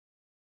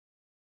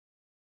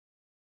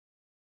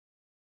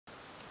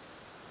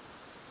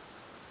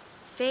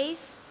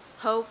faith,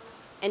 hope,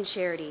 and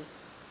charity.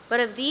 But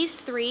of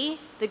these three,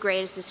 the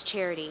greatest is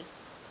charity.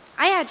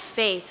 I had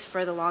faith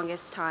for the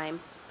longest time.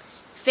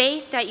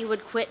 Faith that you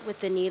would quit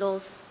with the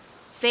needles.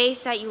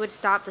 Faith that you would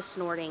stop the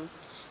snorting.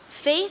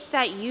 Faith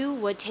that you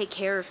would take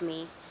care of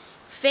me.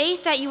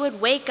 Faith that you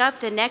would wake up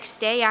the next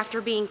day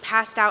after being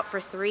passed out for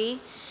 3.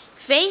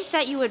 Faith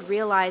that you would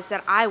realize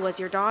that I was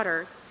your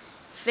daughter.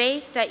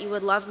 Faith that you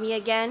would love me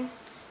again.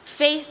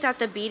 Faith that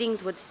the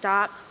beatings would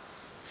stop.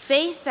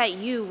 Faith that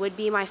you would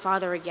be my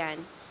father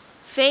again.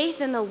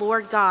 Faith in the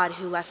Lord God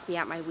who left me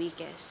at my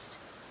weakest.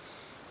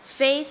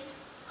 Faith,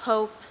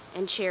 hope,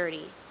 and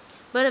charity.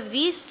 But of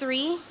these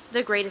three,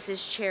 the greatest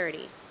is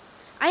charity.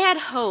 I had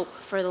hope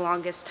for the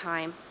longest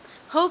time.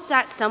 Hope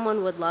that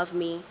someone would love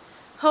me.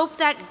 Hope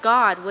that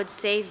God would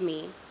save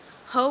me.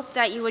 Hope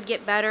that you would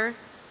get better.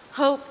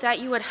 Hope that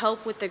you would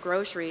help with the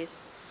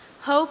groceries.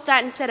 Hope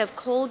that instead of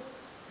cold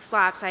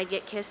slaps, I'd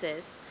get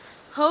kisses.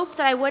 Hope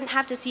that I wouldn't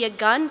have to see a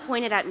gun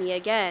pointed at me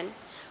again.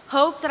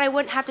 Hope that I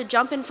wouldn't have to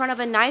jump in front of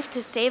a knife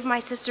to save my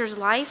sister's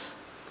life.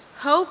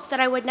 Hope that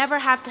I would never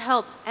have to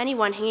help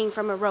anyone hanging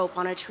from a rope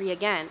on a tree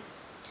again.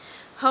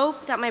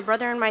 Hope that my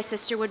brother and my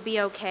sister would be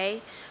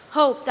okay.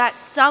 Hope that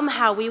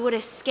somehow we would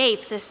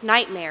escape this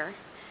nightmare.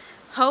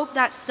 Hope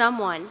that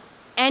someone,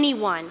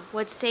 anyone,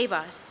 would save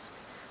us.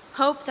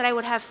 Hope that I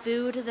would have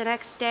food the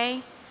next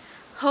day.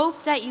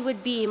 Hope that you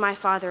would be my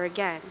father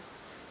again.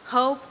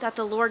 Hope that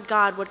the Lord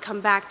God would come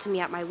back to me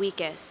at my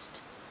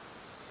weakest.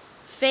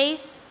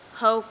 Faith,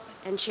 hope,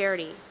 and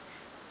charity.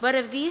 But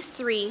of these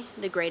three,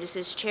 the greatest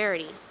is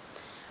charity.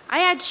 I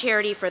had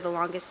charity for the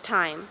longest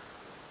time.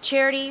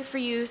 Charity for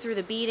you through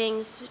the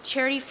beatings.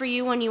 Charity for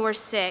you when you were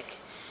sick.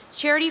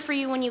 Charity for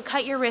you when you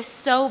cut your wrist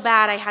so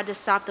bad I had to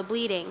stop the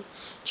bleeding.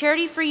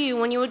 Charity for you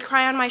when you would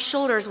cry on my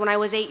shoulders when I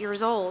was 8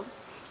 years old.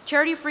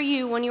 Charity for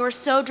you when you were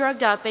so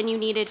drugged up and you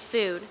needed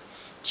food.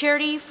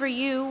 Charity for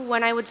you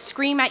when I would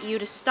scream at you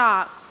to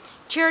stop.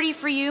 Charity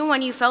for you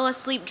when you fell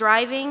asleep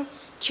driving.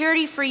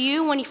 Charity for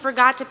you when you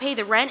forgot to pay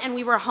the rent and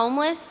we were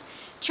homeless.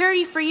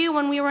 Charity for you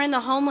when we were in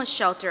the homeless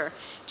shelter.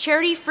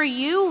 Charity for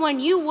you when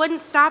you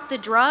wouldn't stop the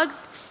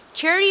drugs.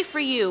 Charity for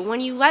you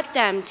when you let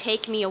them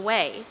take me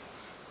away.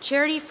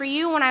 Charity for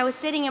you when I was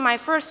sitting in my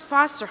first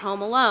foster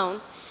home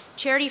alone.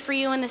 Charity for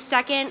you in the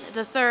second,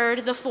 the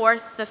third, the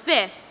fourth, the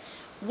fifth.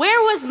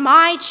 Where was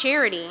my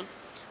charity?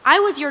 I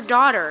was your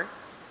daughter.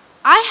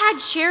 I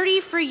had charity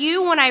for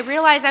you when I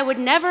realized I would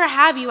never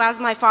have you as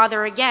my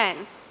father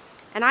again.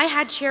 And I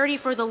had charity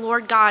for the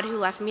Lord God who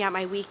left me at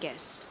my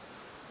weakest.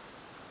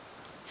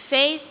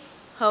 Faith,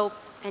 hope,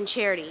 and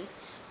charity.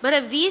 But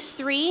of these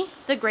three,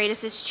 the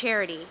greatest is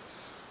charity.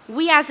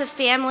 We as a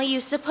family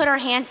used to put our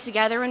hands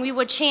together and we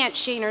would chant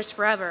Shaners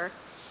forever.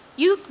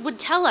 You would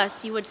tell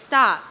us you would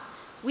stop.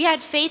 We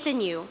had faith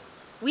in you.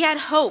 We had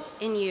hope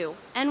in you.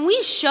 And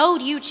we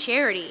showed you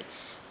charity.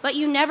 But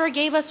you never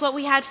gave us what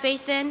we had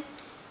faith in.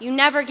 You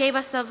never gave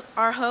us of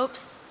our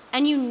hopes.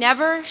 And you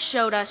never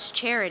showed us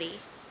charity.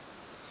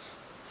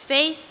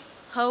 Faith,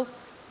 hope,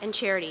 and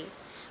charity.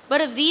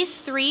 But of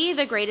these three,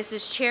 the greatest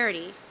is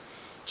charity.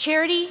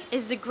 Charity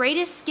is the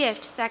greatest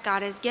gift that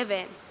God has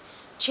given.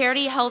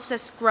 Charity helps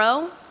us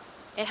grow,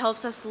 it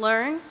helps us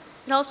learn,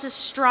 it helps us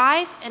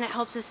strive, and it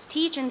helps us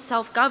teach and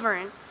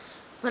self-govern.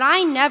 But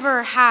I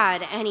never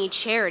had any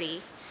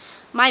charity.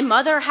 My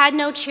mother had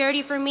no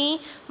charity for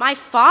me. My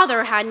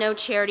father had no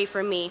charity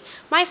for me.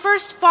 My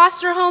first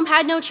foster home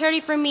had no charity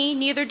for me,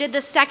 neither did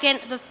the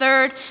second, the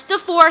third, the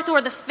fourth,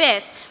 or the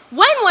fifth.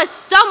 When was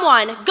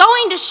someone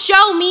going to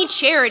show me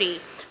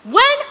charity?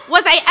 When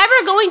was I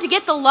ever going to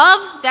get the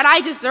love that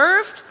I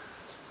deserved?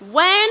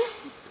 When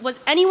was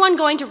anyone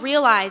going to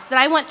realize that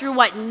I went through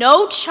what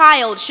no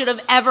child should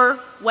have ever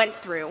went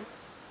through?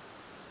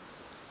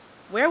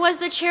 Where was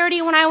the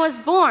charity when I was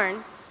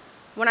born?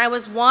 When I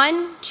was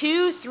 1,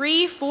 2,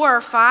 3, 4,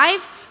 or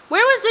 5?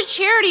 Where was the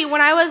charity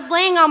when I was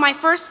laying on my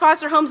first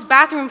foster home's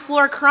bathroom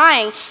floor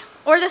crying?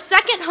 Or the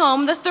second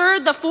home, the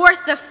third, the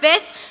fourth, the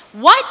fifth?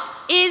 What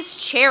is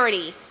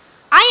charity?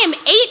 I am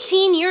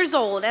 18 years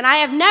old and I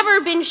have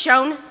never been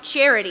shown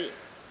charity.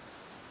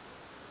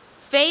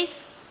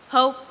 Faith,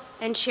 hope,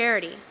 and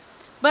charity.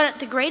 But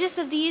the greatest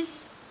of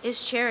these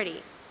is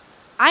charity.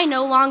 I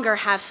no longer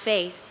have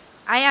faith.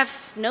 I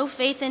have no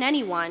faith in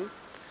anyone.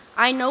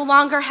 I no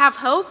longer have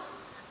hope.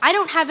 I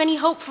don't have any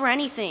hope for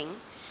anything.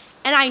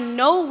 And I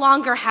no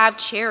longer have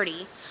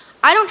charity.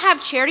 I don't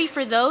have charity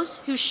for those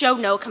who show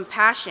no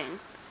compassion.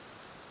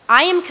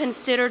 I am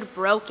considered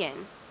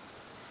broken.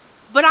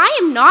 But I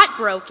am not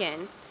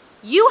broken.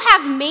 You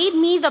have made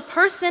me the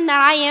person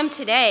that I am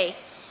today,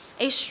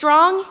 a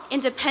strong,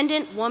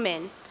 independent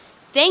woman.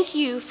 Thank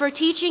you for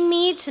teaching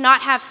me to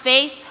not have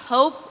faith,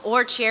 hope,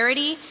 or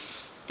charity.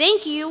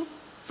 Thank you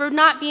for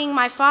not being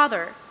my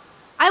father.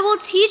 I will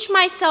teach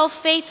myself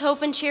faith,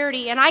 hope, and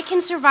charity, and I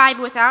can survive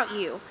without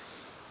you.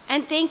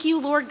 And thank you,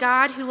 Lord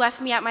God, who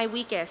left me at my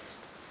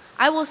weakest.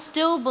 I will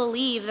still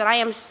believe that I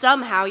am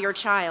somehow your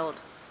child.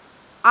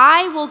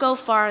 I will go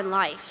far in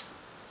life.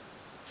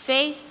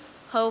 Faith,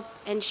 hope,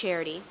 and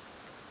charity.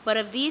 But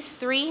of these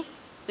three,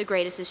 the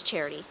greatest is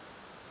charity.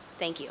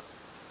 Thank you.